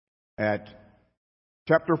at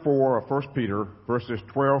chapter 4 of 1 Peter, verses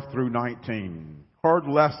 12 through 19. Hard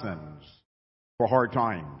lessons for hard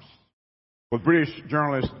times. With British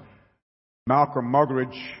journalist Malcolm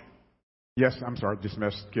Muggeridge,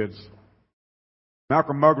 dismissed kids.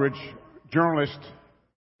 Malcolm Muggeridge, journalist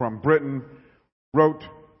from Britain, wrote,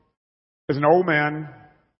 as an old man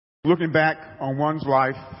looking back on one's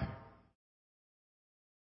life,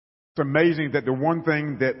 it's amazing that the one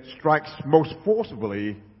thing that strikes most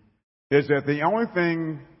forcibly is that the only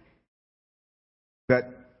thing that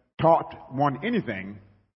taught one anything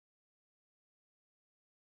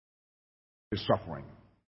is suffering.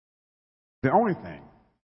 The only thing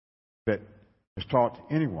that has taught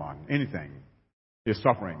anyone anything is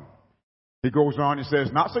suffering. He goes on, he says,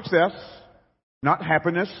 not success, not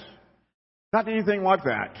happiness, not anything like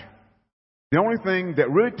that. The only thing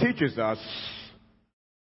that really teaches us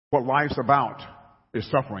what life's about is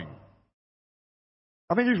suffering.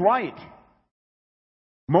 I think he's right.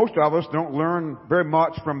 Most of us don't learn very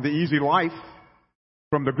much from the easy life,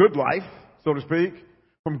 from the good life, so to speak,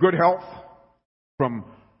 from good health, from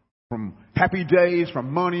happy days,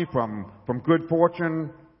 from money, from good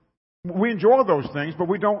fortune. We enjoy those things, but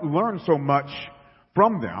we don't learn so much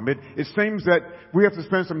from them. It seems that we have to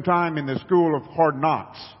spend some time in the school of hard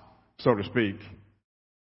knocks, so to speak,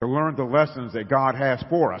 to learn the lessons that God has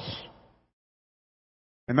for us.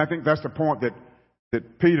 And I think that's the point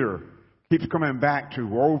that Peter keeps coming back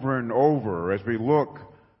to over and over as we look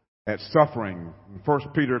at suffering. 1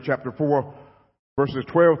 Peter chapter 4, verses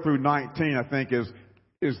 12 through 19, I think, is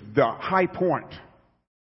the high point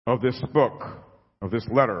of this book, of this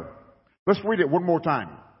letter. Let's read it one more time.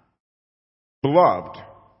 Beloved,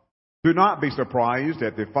 do not be surprised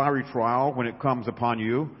at the fiery trial when it comes upon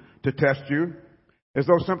you to test you, as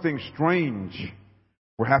though something strange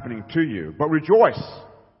were happening to you. But rejoice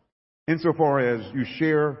insofar as you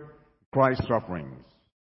share Christ's sufferings,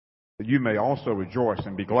 that you may also rejoice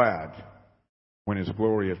and be glad when His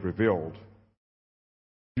glory is revealed.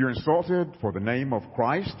 If you're insulted for the name of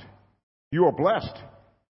Christ, you are blessed,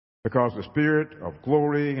 because the Spirit of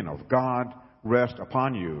glory and of God rest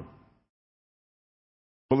upon you.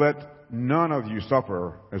 But let none of you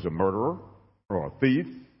suffer as a murderer, or a thief,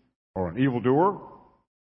 or an evildoer,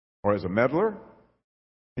 or as a meddler.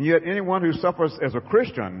 And yet anyone who suffers as a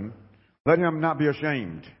Christian, let him not be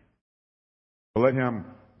ashamed, but let him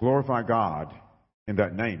glorify God in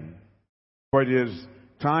that name. For it is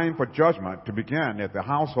time for judgment to begin at the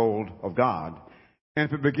household of God. And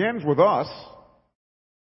if it begins with us,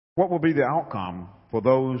 what will be the outcome for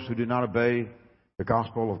those who do not obey the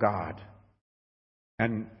gospel of God?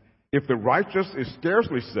 And if the righteous is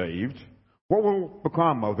scarcely saved, what will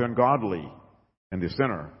become of the ungodly and the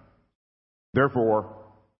sinner? Therefore,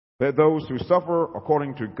 let those who suffer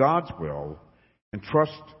according to God's will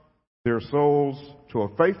entrust their souls to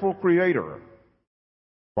a faithful Creator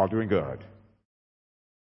while doing good.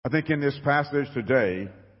 I think in this passage today,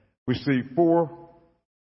 we see 4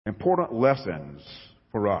 important lessons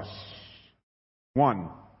for us. 1,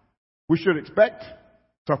 we should expect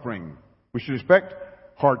suffering. We should expect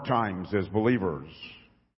hard times as believers.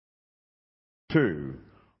 2,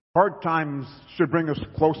 hard times should bring us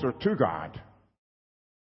closer to God.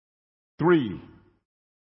 3,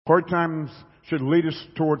 hard times should lead us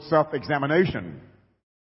towards self-examination.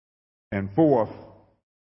 And 4,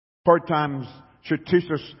 hard times should teach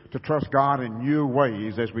us to trust God in new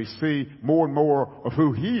ways as we see more and more of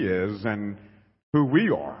who He is and who we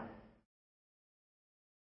are.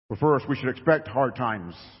 But first, we should expect hard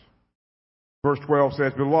times. Verse 12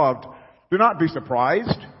 says, Beloved, do not be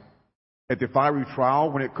surprised at the fiery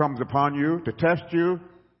trial when it comes upon you to test you,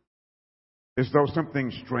 as though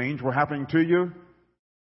something strange were happening to you.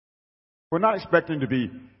 We're not expecting to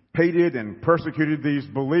be hated and persecuted. These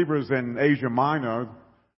believers in Asia Minor,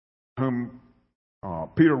 whom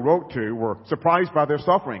Peter wrote to, were surprised by their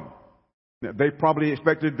suffering. They probably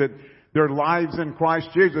expected that their lives in Christ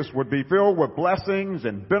Jesus would be filled with blessings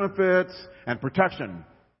and benefits and protection.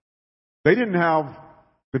 They didn't have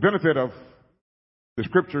the benefit of the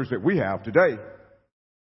scriptures that we have today.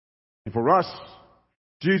 And for us,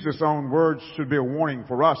 Jesus' own words should be a warning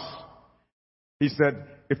for us. He said,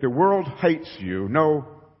 if the world hates you, know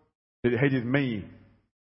that it hated me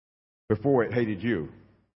before it hated you.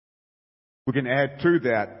 We can add to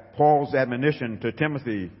that Paul's admonition to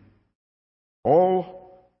Timothy.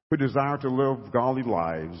 All who desire to live godly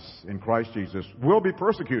lives in Christ Jesus will be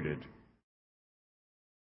persecuted.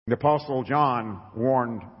 The Apostle John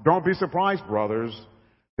warned, don't be surprised, brothers,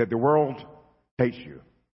 that the world hates you.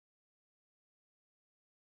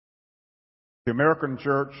 The American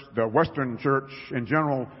church, the Western church in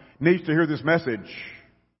general, needs to hear this message.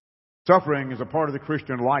 Suffering is a part of the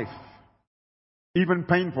Christian life, even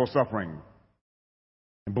painful suffering.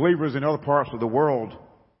 And believers in other parts of the world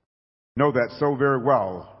know that so very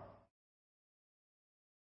well.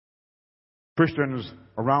 Christians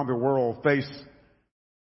around the world face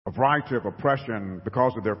a variety of oppression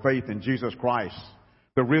because of their faith in Jesus Christ.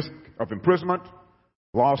 The risk of imprisonment,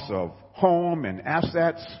 loss of home and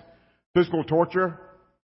assets, physical torture,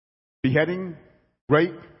 beheading,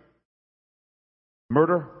 rape,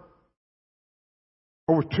 murder.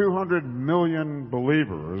 Over 200 million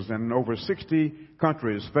believers in over 60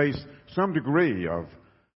 countries face some degree of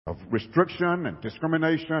restriction and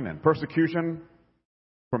discrimination and persecution,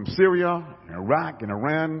 from Syria and Iraq and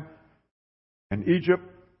Iran and Egypt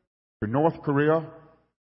to North Korea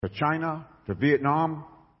to China to Vietnam,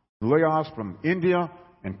 Laos from India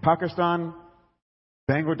and Pakistan,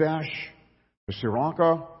 Bangladesh to Sri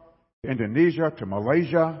Lanka, to Indonesia to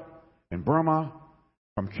Malaysia and Burma,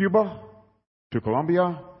 from Cuba to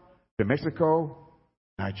Colombia to Mexico,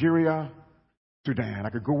 Nigeria, Sudan. I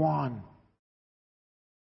could go on.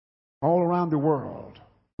 All around the world,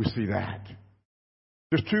 we see that.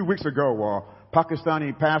 Just 2 weeks ago, a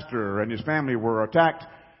Pakistani pastor and his family were attacked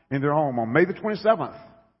in their home on May the 27th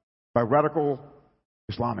by radical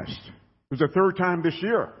Islamists. It was the third time this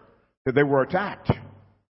year that they were attacked.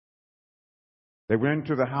 They went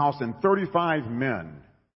into the house and 35 men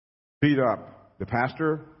beat up the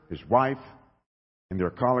pastor, his wife, and their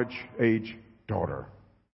college-age daughter.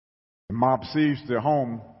 The mob seized their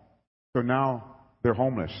home, so now they're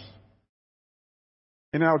homeless.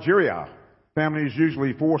 In Algeria, families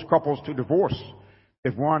usually force couples to divorce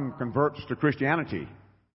if one converts to Christianity.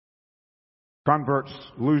 Converts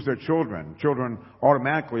lose their children. Children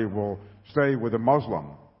automatically will stay with a Muslim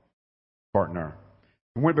partner.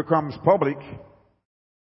 And when it becomes public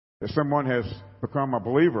that someone has become a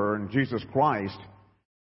believer in Jesus Christ,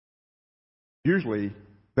 usually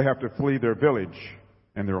they have to flee their village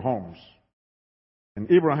and their homes.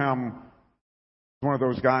 And Ibrahim was one of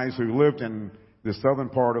those guys who lived in the southern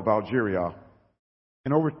part of Algeria.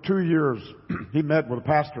 And over 2 years, he met with a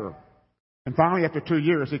pastor. And finally, after 2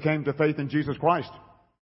 years, he came to faith in Jesus Christ.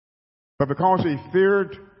 But because he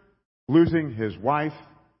feared losing his wife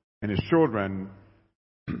and his children,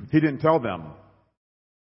 he didn't tell them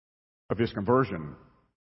of his conversion.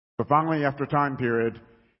 But finally, after a time period,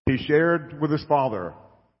 he shared with his father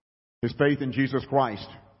his faith in Jesus Christ.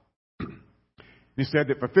 He said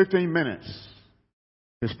that for 15 minutes,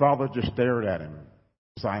 his father just stared at him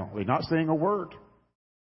silently, not saying a word.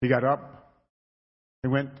 He got up, he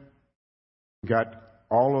went, got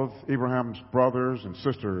all of Abraham's brothers and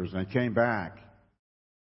sisters, and he came back.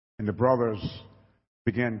 And the brothers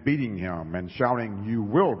began beating him and shouting, "You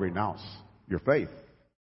will renounce your faith."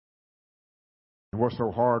 And what's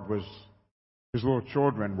so hard was his little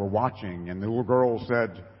children were watching, and the little girl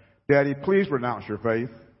said, "Daddy, please renounce your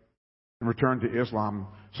faith and return to Islam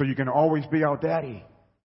so you can always be our daddy."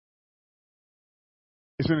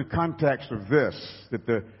 It's in the context of this that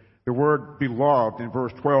the word beloved in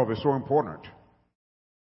verse 12 is so important.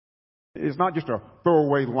 It's not just a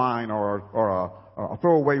throwaway line or a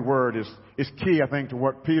throwaway word. It's key, I think, to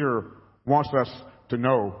what Peter wants us to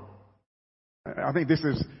know. I think this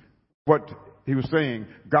is what he was saying.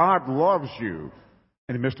 God loves you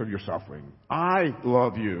in the midst of your suffering. I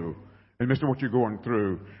love you in the midst of what you're going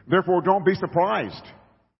through. Therefore, don't be surprised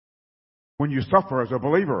when you suffer as a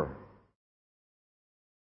believer.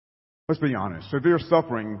 Let's be honest. Severe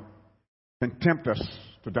suffering can tempt us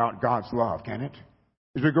to doubt God's love, can it?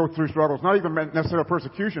 As we go through struggles, not even necessarily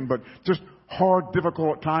persecution, but just hard,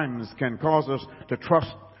 difficult times can cause us to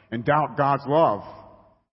trust and doubt God's love.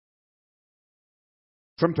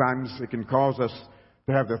 Sometimes it can cause us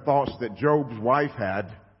to have the thoughts that Job's wife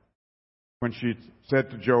had when she said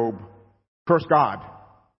to Job, "Curse God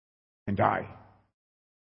and die."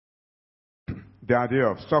 The idea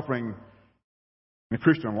of suffering in the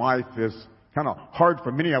Christian life is kind of hard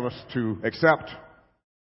for many of us to accept.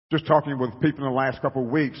 Just talking with people in the last couple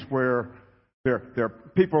of weeks where there are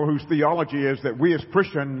people whose theology is that we as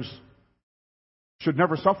Christians should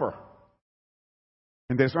never suffer.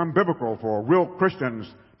 And that it's unbiblical for real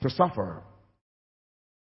Christians to suffer.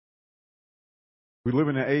 We live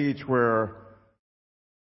in an age where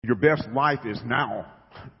your best life is now.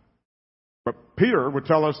 But Peter would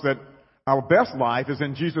tell us that our best life is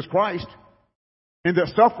in Jesus Christ, and that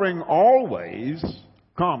suffering always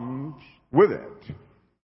comes with it.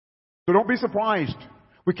 So don't be surprised.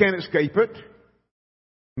 We can't escape it.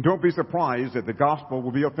 And don't be surprised that the gospel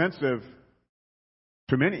will be offensive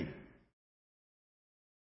to many.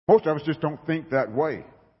 Most of us just don't think that way.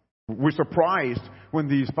 We're surprised when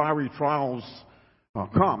these fiery trials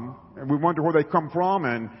come, and we wonder where they come from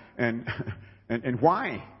and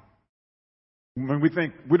why. When we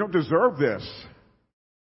think we don't deserve this.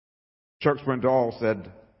 Chuck Swindoll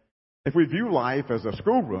said, if we view life as a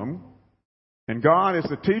schoolroom and God is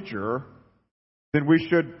the teacher, then we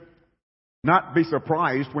should not be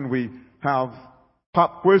surprised when we have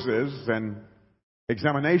pop quizzes and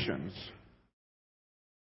examinations.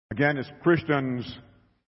 Again, as Christians,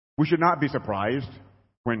 we should not be surprised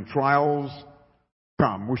when trials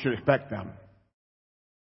come. We should expect them.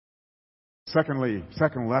 Secondly,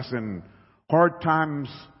 second lesson, hard times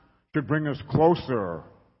should bring us closer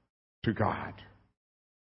to God.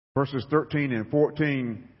 Verses 13 and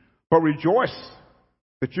 14, but rejoice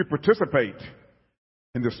that you participate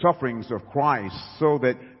in the sufferings of Christ, so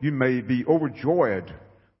that you may be overjoyed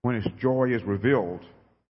when His joy is revealed.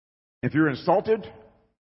 If you're insulted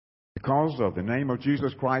because of the name of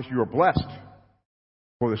Jesus Christ, you are blessed,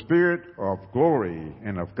 for the Spirit of glory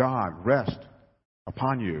and of God rest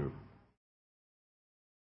upon you.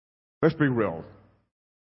 Let's be real.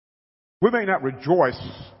 We may not rejoice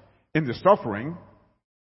in the suffering.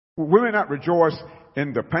 We may not rejoice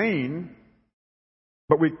in the pain,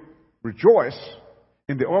 but we rejoice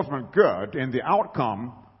in the ultimate good, in the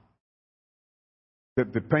outcome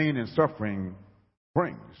that the pain and suffering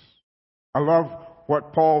brings. I love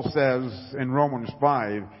what Paul says in Romans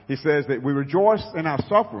 5. He says that we rejoice in our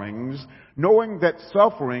sufferings, knowing that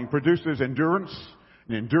suffering produces endurance,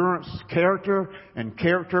 and endurance character, and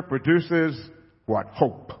character produces what?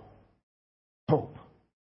 Hope. Hope.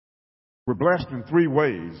 We're blessed in three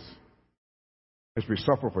ways as we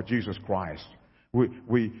suffer for Jesus Christ.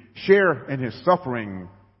 We share in His suffering,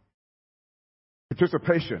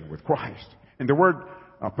 participation with Christ. And the word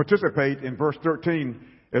participate in verse 13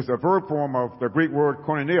 is a verb form of the Greek word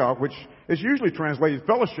koinonia, which is usually translated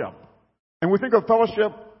fellowship. And we think of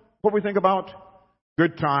fellowship, what we think about?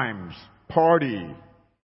 Good times, party,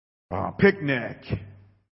 picnic.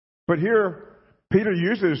 But here, Peter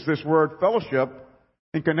uses this word fellowship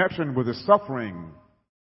in connection with the suffering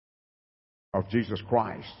of Jesus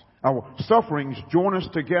Christ. Our sufferings join us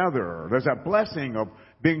together. There's that blessing of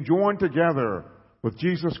being joined together with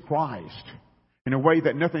Jesus Christ in a way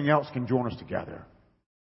that nothing else can join us together.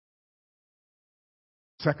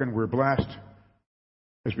 Second, we're blessed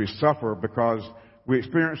as we suffer because we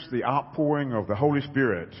experience the outpouring of the Holy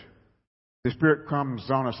Spirit. The Spirit comes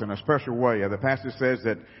on us in a special way. The passage says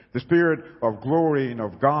that the Spirit of glory and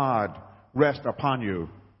of God rest upon you.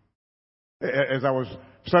 As I was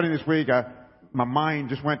studying this week, my mind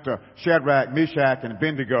just went to Shadrach, Meshach, and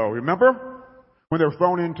Abednego. Remember when they were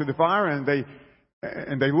thrown into the fire and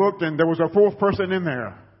they looked and there was a fourth person in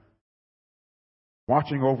there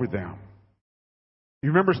watching over them. You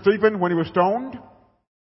remember Stephen when he was stoned?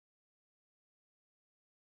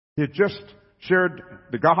 He had just shared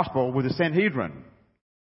the gospel with the Sanhedrin.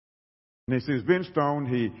 And as he was being stoned,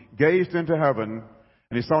 he gazed into heaven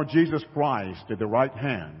and he saw Jesus Christ at the right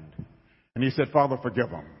hand. And he said, Father, forgive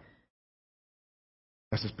them.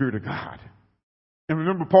 That's the Spirit of God. And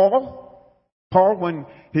remember Paul? Paul, when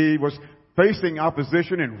he was facing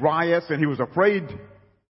opposition and riots and he was afraid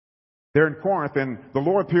there in Corinth, and the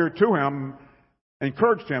Lord appeared to him,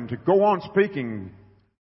 encouraged him to go on speaking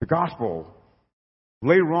the gospel.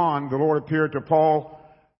 Later on, the Lord appeared to Paul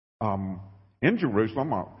in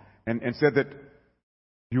Jerusalem and said that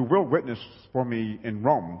you will witness for me in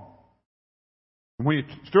Rome. And when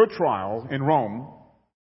he stood trial in Rome,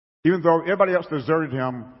 even though everybody else deserted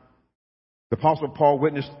him, the Apostle Paul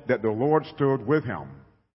witnessed that the Lord stood with him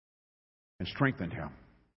and strengthened him.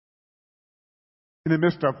 In the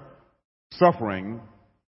midst of suffering,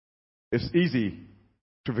 it's easy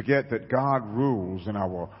to forget that God rules in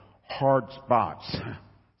our hard spots,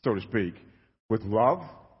 so to speak, with love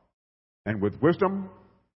and with wisdom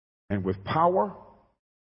and with power.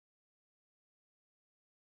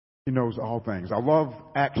 He knows all things. I love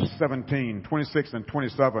Acts 17, 26 and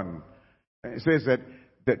 27. It says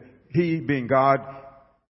that He, being God,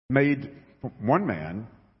 made one man,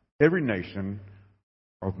 every nation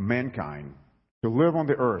of mankind, to live on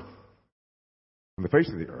the earth, on the face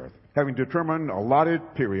of the earth, having determined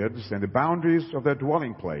allotted periods and the boundaries of their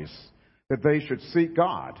dwelling place, that they should seek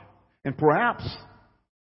God and perhaps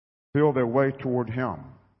feel their way toward Him,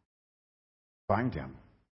 find Him.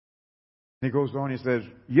 He goes on, he says,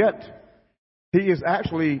 yet He is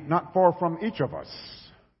actually not far from each of us.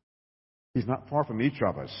 He's not far from each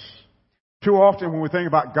of us. Too often when we think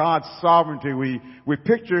about God's sovereignty, we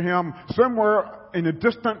picture Him somewhere in a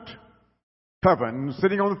distant heaven,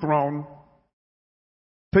 sitting on the throne,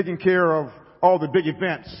 taking care of all the big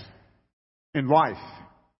events in life.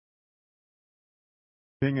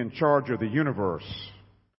 being in charge of the universe.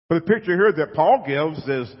 But the picture here that Paul gives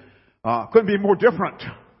is couldn't be more different.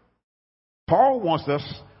 Paul wants us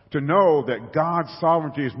to know that God's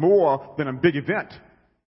sovereignty is more than a big event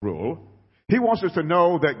rule. He wants us to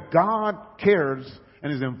know that God cares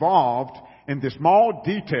and is involved in the small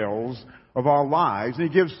details of our lives. And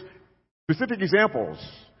he gives specific examples.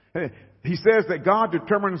 He says that God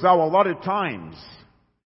determines our allotted times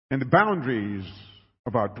and the boundaries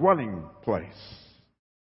of our dwelling place.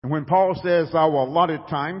 And when Paul says our allotted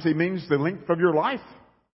times, he means the length of your life.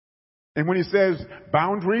 And when he says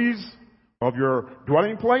boundaries of your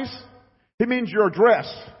dwelling place, he means your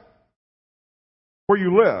address, where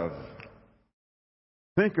you live.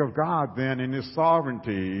 Think of God then in His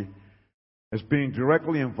sovereignty as being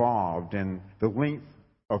directly involved in the length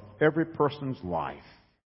of every person's life.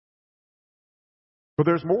 But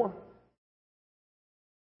there's more.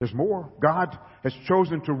 There's more. God has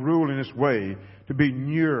chosen to rule in this way to be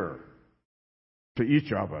near to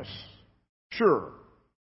each of us. Sure,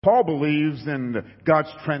 Paul believes in God's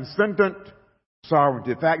transcendent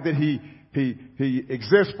sovereignty, the fact that He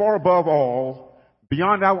exists far above all,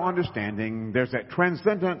 beyond our understanding. There's that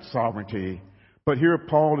transcendent sovereignty. But here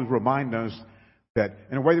Paul is reminding us that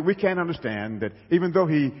in a way that we can't understand, that even though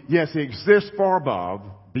He exists far above,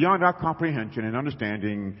 beyond our comprehension and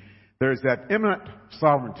understanding, there's that imminent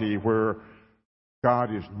sovereignty where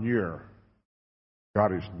God is near.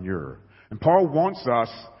 God is near. And Paul wants us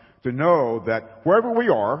to know that wherever we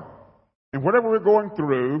are and whatever we're going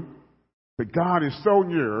through, that God is so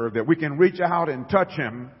near that we can reach out and touch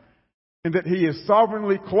Him, and that He is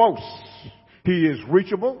sovereignly close. He is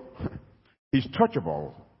reachable. He's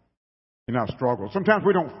touchable in our struggle. Sometimes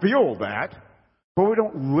we don't feel that, but we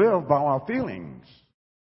don't live by our feelings.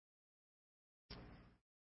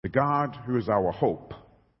 The God who is our hope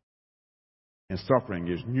in suffering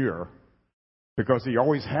is near because He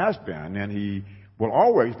always has been, and He will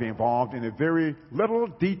always be involved in the very little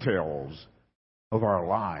details of our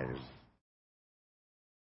lives.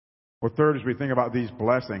 Well, third, as we think about these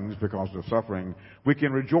blessings because of suffering, we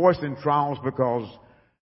can rejoice in trials because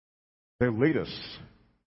they lead us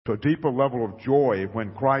to a deeper level of joy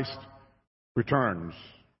when Christ returns.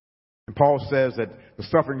 And Paul says that the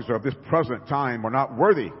sufferings of this present time are not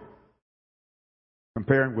worthy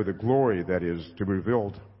comparing with the glory that is to be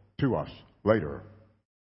revealed to us later.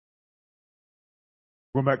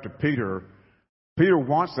 Going back to Peter, Peter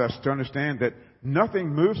wants us to understand that nothing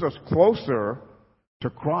moves us closer to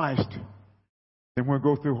Christ than when we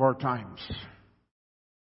go through hard times.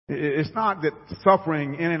 It's not that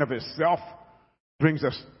suffering in and of itself brings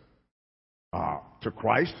us to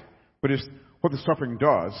Christ, but it's what the suffering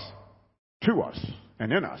does to us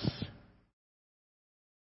and in us.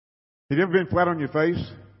 Have you ever been flat on your face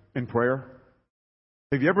in prayer?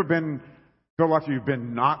 Have you ever felt like you've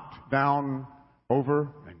been knocked down over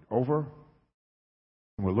and over?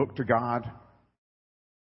 And we look to God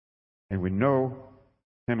and we know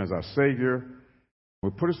Him as our Savior. We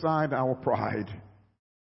put aside our pride,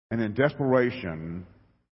 and in desperation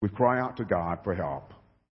we cry out to God for help.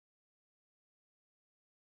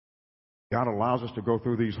 God allows us to go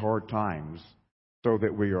through these hard times so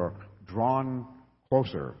that we are drawn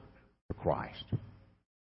closer to Christ.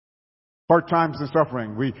 Hard times and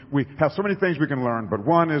suffering. We have so many things we can learn, but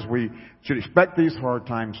one is we should expect these hard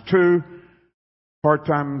times. Two, hard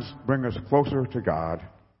times bring us closer to God.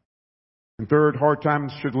 And third, hard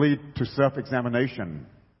times should lead to self-examination.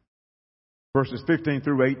 Verses 15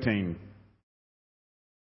 through 18.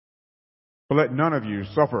 But let none of you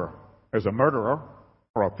suffer as a murderer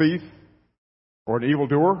or a thief or an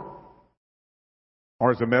evildoer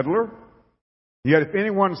or as a meddler. Yet if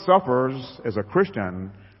anyone suffers as a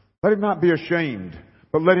Christian, let him not be ashamed,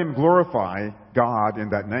 but let him glorify God in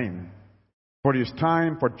that name. For it is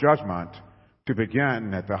time for judgment to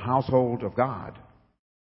begin at the household of God.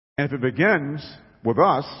 And if it begins with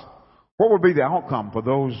us, what will be the outcome for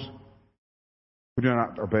those who do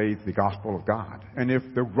not obey the gospel of God? And if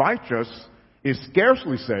the righteous is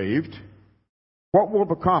scarcely saved, what will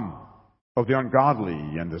become of the ungodly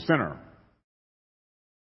and the sinner?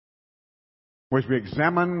 As we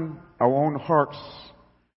examine our own hearts,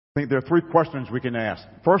 I think there are three questions we can ask.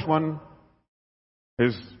 First one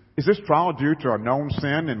is this trial due to a known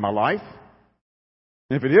sin in my life?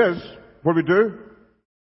 And if it is, what do we do?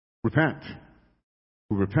 Repent.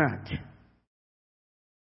 We repent.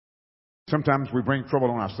 Sometimes we bring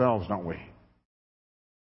trouble on ourselves, don't we?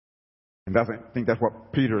 And I think that's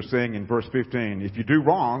what Peter is saying in verse 15. If you do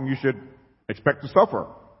wrong, you should expect to suffer.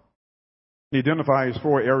 He identifies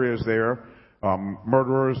four areas there.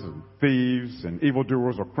 Murderers and thieves and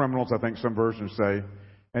evildoers or criminals, I think some versions say,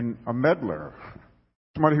 and a meddler.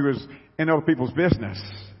 somebody who is in other people's business.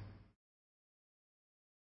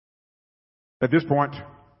 At this point,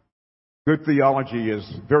 good theology is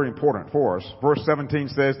very important for us. Verse 17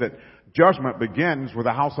 says that judgment begins with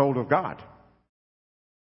the household of God.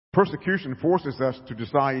 Persecution forces us to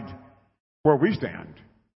decide where we stand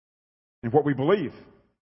and what we believe.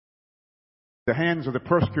 The hands of the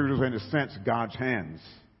persecutors are, in a sense, God's hands.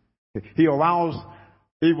 He allows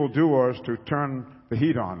evildoers to turn the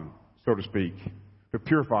heat on, so to speak, to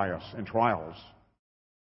purify us in trials.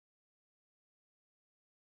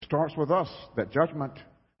 It starts with us, that judgment.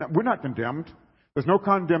 Now, we're not condemned. There's no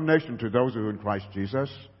condemnation to those who are in Christ Jesus.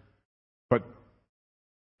 But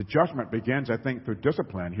the judgment begins, I think, through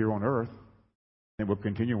discipline here on earth, and will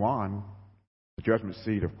continue on the judgment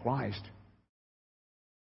seat of Christ.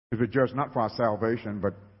 Is we judge not for our salvation,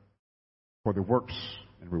 but for the works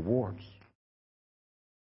and rewards.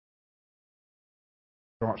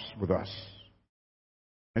 It starts with us.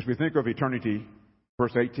 As we think of eternity,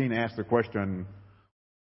 verse 18 asks the question,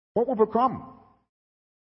 what will become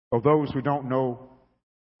of those who don't know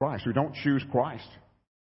Christ, who don't choose Christ?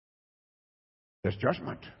 There's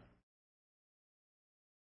judgment.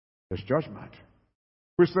 There's judgment.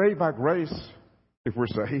 We're saved by grace if we're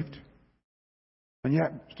saved. And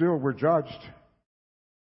yet, still, we're judged.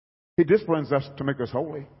 He disciplines us to make us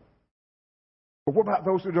holy. But what about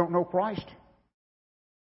those who don't know Christ?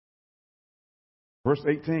 Verse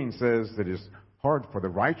 18 says that it's hard for the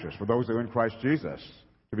righteous, for those who are in Christ Jesus,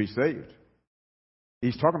 to be saved.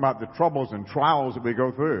 He's talking about the troubles and trials that we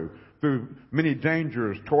go through many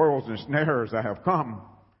dangers, toils, and snares that have come.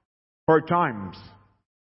 Hard times.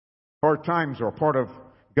 Hard times are part of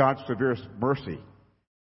God's severest mercy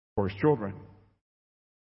for His children.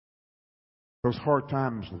 Those hard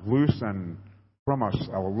times loosen from us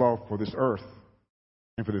our love for this earth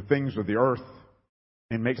and for the things of the earth,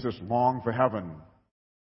 and makes us long for heaven.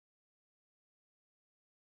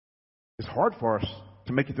 It's hard for us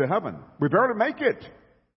to make it to heaven. We barely make it.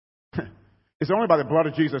 It's only by the blood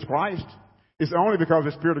of Jesus Christ. It's only because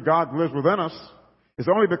the Spirit of God lives within us. It's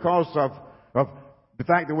only because of the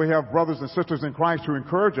fact that we have brothers and sisters in Christ who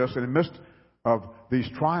encourage us in the midst of these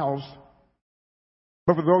trials.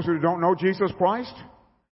 But for those who don't know Jesus Christ,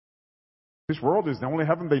 this world is the only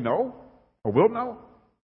heaven they know or will know.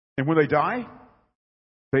 And when they die,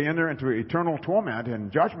 they enter into eternal torment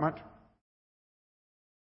and judgment.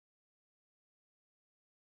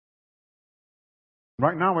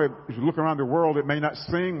 Right now, as you look around the world, it may not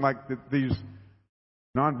seem like these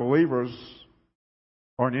non-believers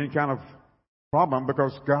are in any kind of problem,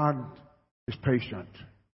 because God is patient.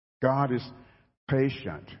 God is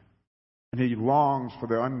patient. And He longs for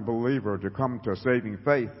the unbeliever to come to a saving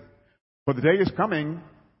faith. But the day is coming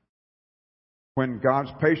when God's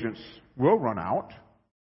patience will run out.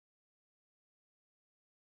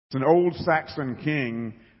 It's an old Saxon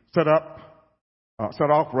king set off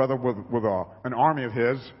with an army of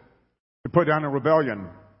his to put down a rebellion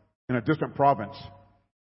in a distant province.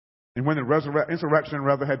 And when the insurrection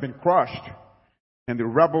had been crushed and the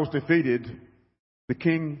rebels defeated, the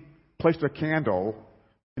king placed a candle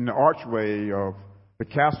in the archway of the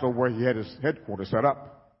castle where he had his headquarters set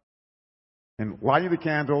up. And lighting the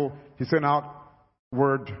candle, he sent out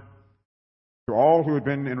word to all who had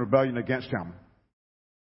been in rebellion against him.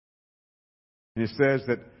 And it says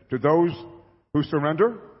that to those who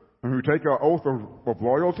surrender and who take an oath of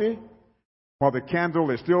loyalty, while the candle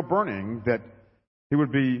is still burning, that he would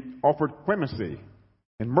be offered clemency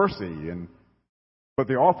and mercy. But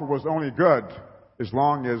the offer was only good as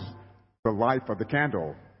long as the life of the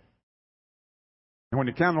candle. And when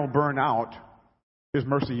the candle burned out, His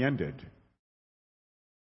mercy ended.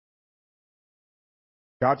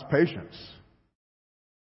 God's patience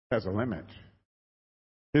has a limit.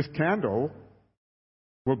 His candle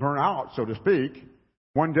will burn out, so to speak,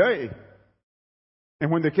 one day.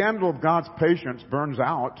 And when the candle of God's patience burns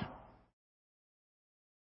out,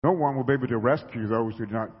 no one will be able to rescue those who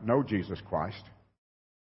do not know Jesus Christ.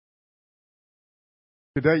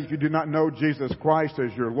 Today, if you do not know Jesus Christ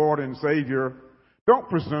as your Lord and Savior, don't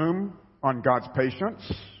presume on God's patience.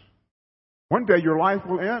 One day your life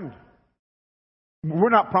will end. We're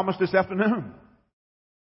not promised this afternoon,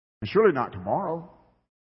 and surely not tomorrow.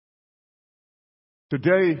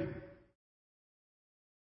 Today,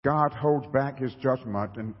 God holds back His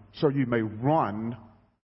judgment, and so you may run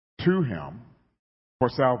to Him for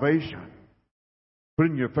salvation,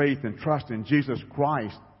 putting your faith and trust in Jesus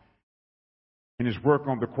Christ and His work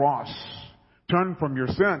on the cross. Turn from your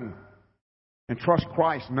sin and trust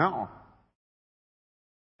Christ now.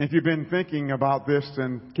 If you've been thinking about this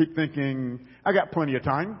and keep thinking, I got plenty of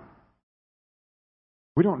time,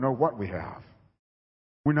 we don't know what we have.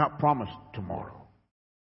 We're not promised tomorrow.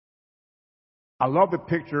 I love the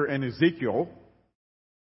picture in Ezekiel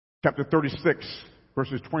chapter 36,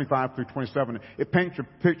 verses 25 through 27. It paints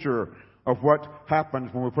a picture of what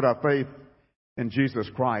happens when we put our faith in Jesus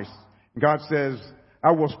Christ. God says,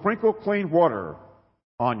 I will sprinkle clean water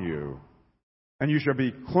on you, and you shall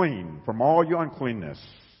be clean from all your uncleanness,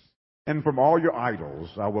 and from all your idols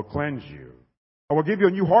I will cleanse you. I will give you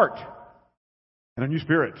a new heart, and a new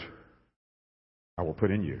spirit I will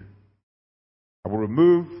put in you. I will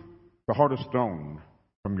remove the heart of stone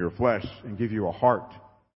from your flesh and give you a heart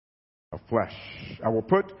of flesh. I will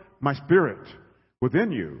put my spirit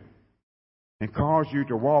within you and cause you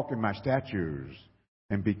to walk in my statutes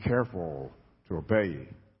and be careful to obey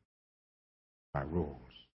my rules.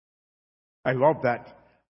 I love that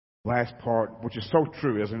last part, which is so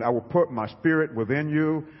true, isn't it? I will put my spirit within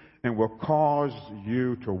you and will cause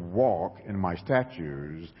you to walk in my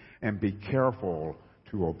statutes and be careful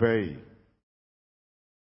to obey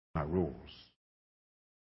my rules.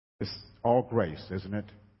 It's all grace, isn't it?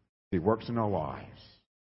 He works in our lives.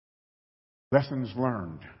 Lessons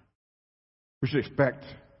learned. We should expect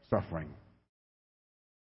suffering.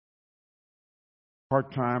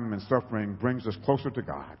 Hard time and suffering brings us closer to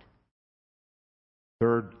God.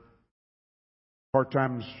 Third, hard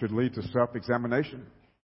times should lead to self-examination.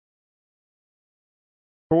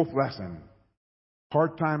 Fourth lesson,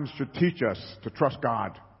 hard times should teach us to trust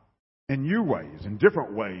God in new ways, in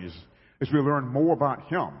different ways, as we learn more about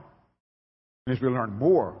Him and as we learn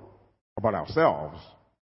more about ourselves.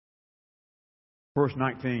 Verse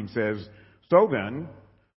 19 says, so then,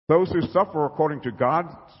 those who suffer according to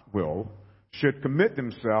God's will should commit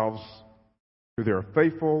themselves to their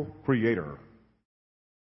faithful Creator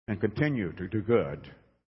and continue to do good.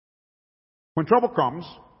 When trouble comes,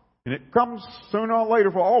 and it comes sooner or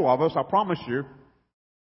later for all of us, I promise you,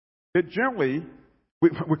 we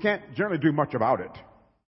can't generally do much about it.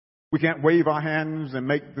 We can't wave our hands and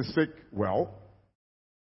make the sick well,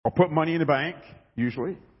 or put money in the bank,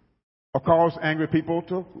 usually, or cause angry people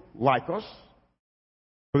to like us.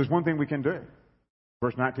 But there's one thing we can do.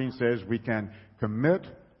 Verse 19 says we can commit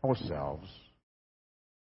ourselves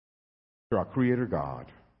to our Creator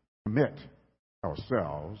God. Commit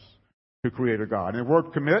ourselves to Creator God. And the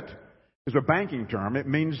word commit is a banking term. It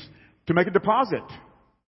means to make a deposit.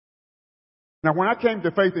 Now, when I came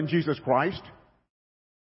to faith in Jesus Christ,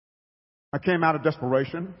 I came out of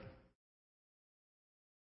desperation.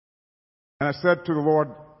 And I said to the Lord,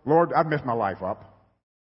 Lord, I've messed my life up.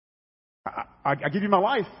 I give you my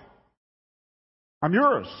life. I'm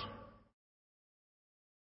yours.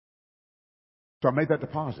 So I made that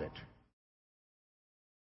deposit.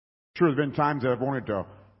 Sure, there have been times that I've wanted to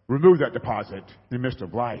remove that deposit in the midst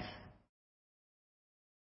of life.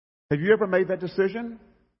 Have you ever made that decision?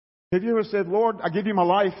 Have you ever said, Lord, I give you my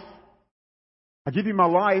life. I give you my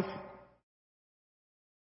life.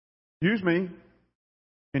 Use me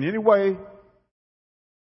in any way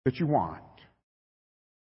that you want.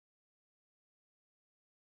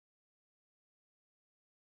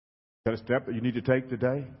 Is that a step that you need to take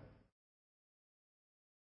today?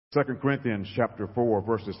 2 Corinthians chapter 4,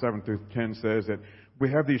 verses 7 through 10 says that we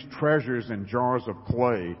have these treasures in jars of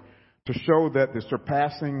clay to show that the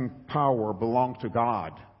surpassing power belongs to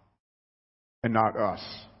God and not us.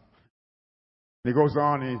 And he goes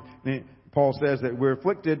on, Paul says that we're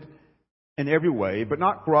afflicted in every way, but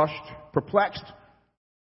not crushed, perplexed,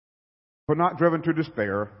 but not driven to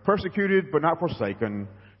despair, persecuted, but not forsaken,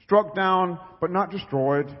 struck down, but not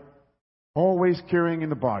destroyed, always carrying in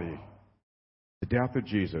the body the death of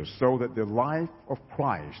Jesus, so that the life of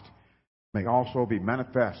Christ may also be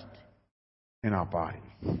manifest in our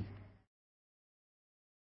bodies.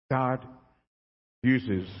 God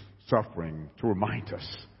uses suffering to remind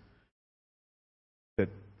us that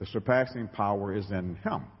the surpassing power is in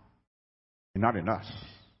Him and not in us.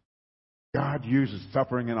 God uses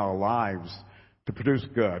suffering in our lives to produce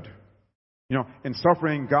good. You know, in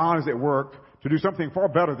suffering, God is at work to do something far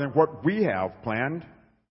better than what we have planned.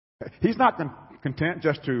 He's not content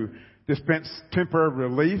just to dispense temporary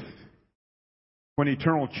relief when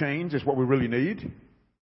eternal change is what we really need.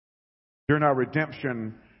 During our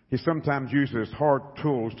redemption, He sometimes uses hard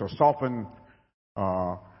tools to soften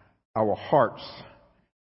our hearts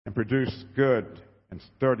and produce good and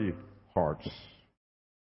sturdy hearts.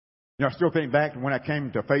 You know, I still think back when I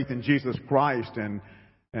came to faith in Jesus Christ,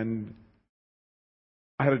 and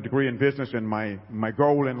I had a degree in business, and my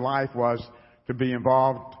goal in life was to be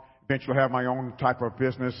involved, eventually have my own type of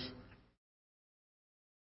business.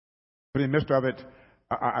 But in the midst of it,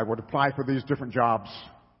 I would apply for these different jobs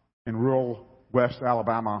in rural West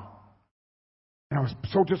Alabama. And I was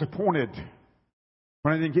so disappointed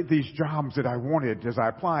When I didn't get these jobs that I wanted, as I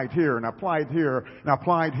applied here and applied here and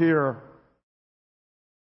applied here.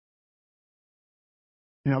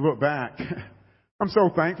 And I look back. I'm so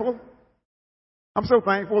thankful. I'm so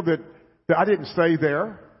thankful that I didn't stay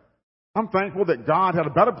there. I'm thankful that God had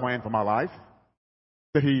a better plan for my life.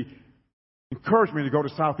 That He encouraged me to go to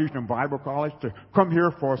Southeastern Bible College, to come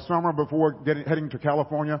here for a summer before heading to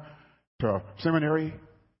California to seminary,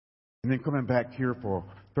 and then coming back here for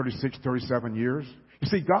 36, 37 years. You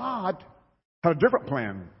see, God had a different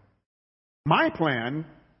plan. My plan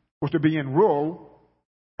was to be in rural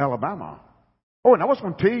Alabama. Oh, and I was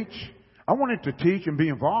going to teach. I wanted to teach and be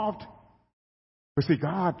involved. But see,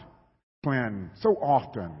 God's plan so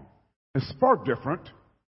often is far different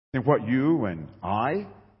than what you and I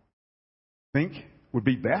think would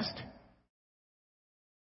be best.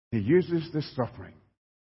 He uses this suffering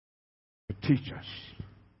to teach us.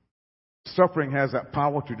 Suffering has that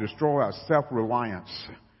power to destroy our self-reliance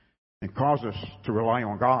and cause us to rely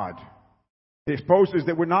on God. It exposes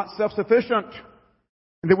that we're not self-sufficient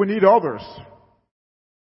and that we need others.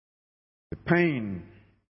 The pain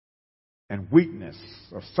and weakness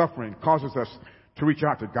of suffering causes us to reach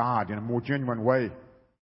out to God in a more genuine way.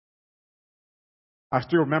 I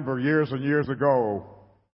still remember years and years ago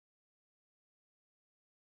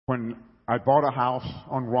when I bought a house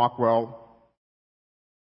on Rockwell.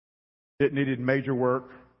 It needed major work.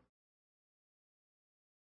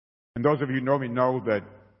 And those of you who know me know that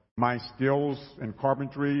my skills in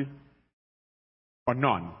carpentry are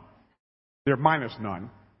none. They're minus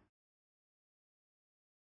none.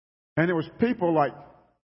 And it was people like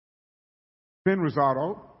Ben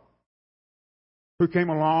Rosado who came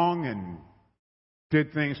along and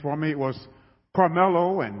did things for me. It was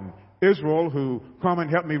Carmelo and Israel who come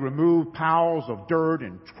and helped me remove piles of dirt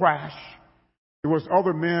and trash. There was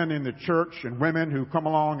other men in the church and women who come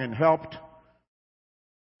along and helped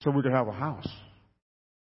so we could have a house.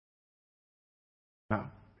 Now,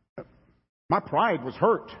 my pride was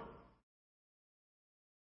hurt.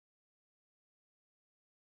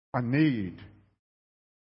 I need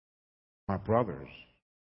my brothers,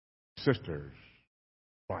 sisters,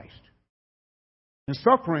 Christ. And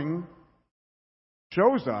suffering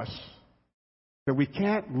shows us that we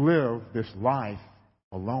can't live this life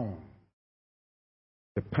alone.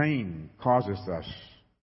 The pain causes us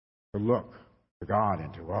to look to God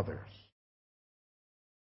and to others.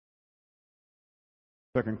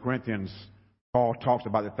 2 Corinthians, Paul talks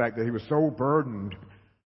about the fact that he was so burdened,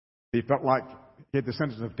 he felt like he had the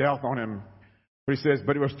sentence of death on him. But he says,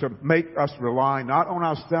 but it was to make us rely not on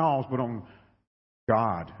ourselves, but on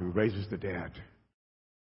God who raises the dead.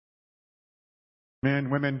 Men,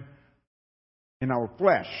 women, in our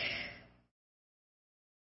flesh,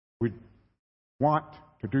 we want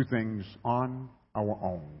to do things on our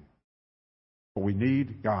own. But we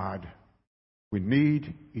need God. We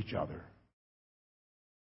need each other.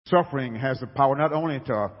 Suffering has the power not only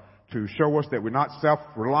to show us that we're not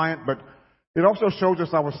self-reliant, but it also shows us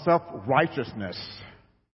our self-righteousness.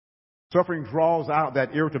 Suffering draws out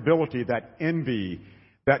that irritability, that envy,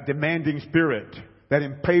 that demanding spirit, that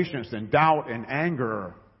impatience and doubt and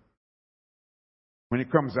anger. When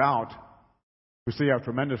it comes out, we see our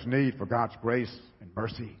tremendous need for God's grace and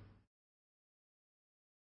mercy.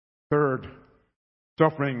 Third,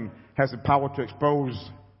 suffering has the power to expose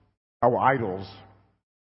our idols.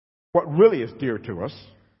 What really is dear to us,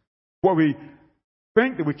 what we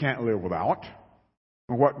think that we can't live without,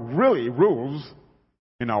 and what really rules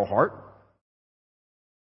in our heart.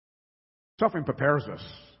 Suffering prepares us.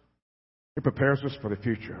 It prepares us for the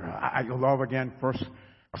future. I love again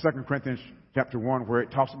 2 Corinthians chapter 1, where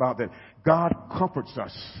it talks about that God comforts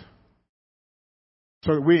us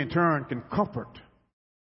so that we in turn can comfort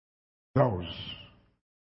those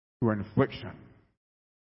who are in affliction.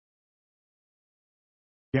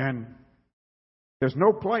 Again, there's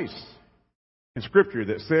no place in Scripture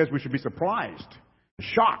that says we should be surprised and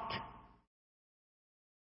shocked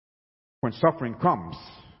when suffering comes.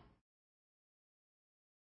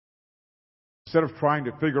 Instead of trying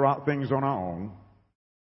to figure out things on our own,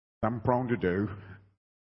 I'm prone to do,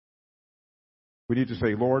 we need to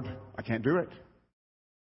say, Lord, I can't do it.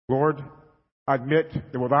 Lord, I admit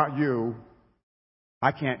that without you,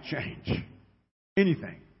 I can't change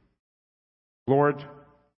anything. Lord,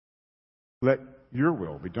 let your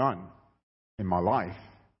will be done in my life.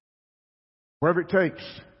 Whatever it takes,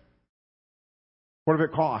 whatever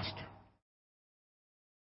it costs,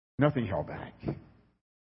 nothing held back.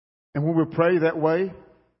 And when we pray that way,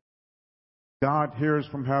 God hears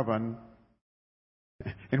from heaven.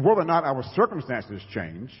 And whether or not our circumstances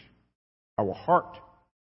change, our heart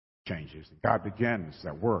changes. God begins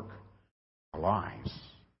that work our lives.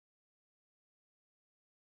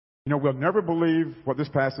 You know, we'll never believe what this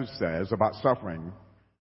passage says about suffering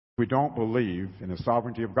if we don't believe in the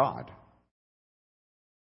sovereignty of God,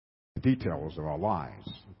 the details of our lives.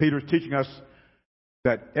 Peter's teaching us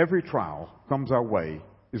that every trial comes our way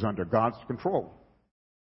is under God's control.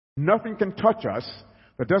 Nothing can touch us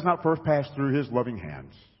that does not first pass through His loving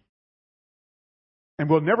hands. And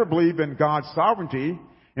we'll never believe in God's sovereignty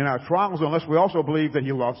in our trials unless we also believe that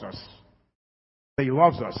He loves us. That He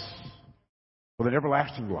loves us with an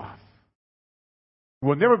everlasting love.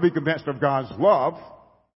 We'll never be convinced of God's love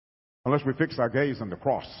unless we fix our gaze on the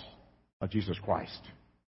cross of Jesus Christ.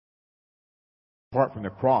 Apart from the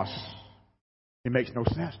cross, it makes no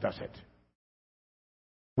sense, does it?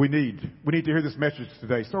 We need to hear this message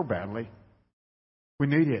today so badly. We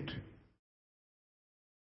need it.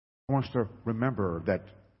 I want us to remember that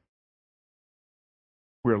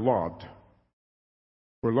we're loved.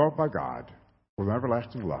 We're loved by God with an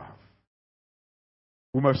everlasting love.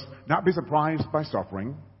 We must not be surprised by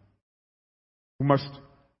suffering. We must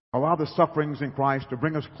allow the sufferings in Christ to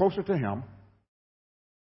bring us closer to Him.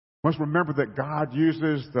 We must remember that God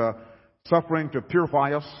uses the suffering to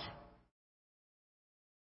purify us.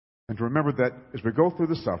 And to remember that as we go through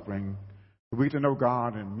the suffering, we get to know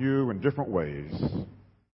God in new and different ways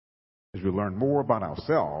as we learn more about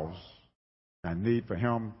ourselves and need for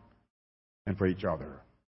Him and for each other.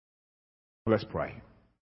 Let's pray.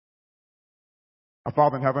 Our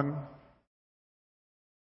Father in heaven,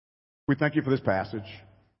 we thank You for this passage.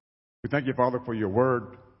 We thank You, Father, for Your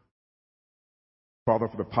word. Father,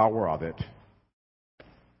 for the power of it.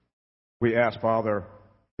 We ask, Father,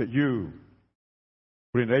 that You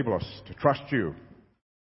would enable us to trust You,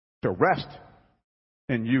 to rest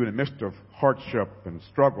in You in the midst of hardship and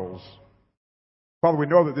struggles. Father, we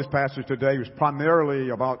know that this passage today was primarily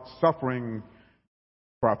about suffering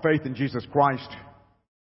for our faith in Jesus Christ.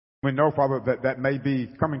 We know, Father, that that may be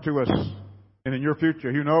coming to us in the near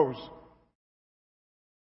future. Who knows?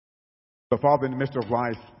 But, Father, in the midst of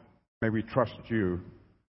life, may we trust You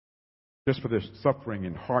just for this suffering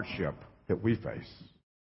and hardship that we face.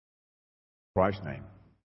 In Christ's name,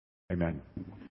 amen.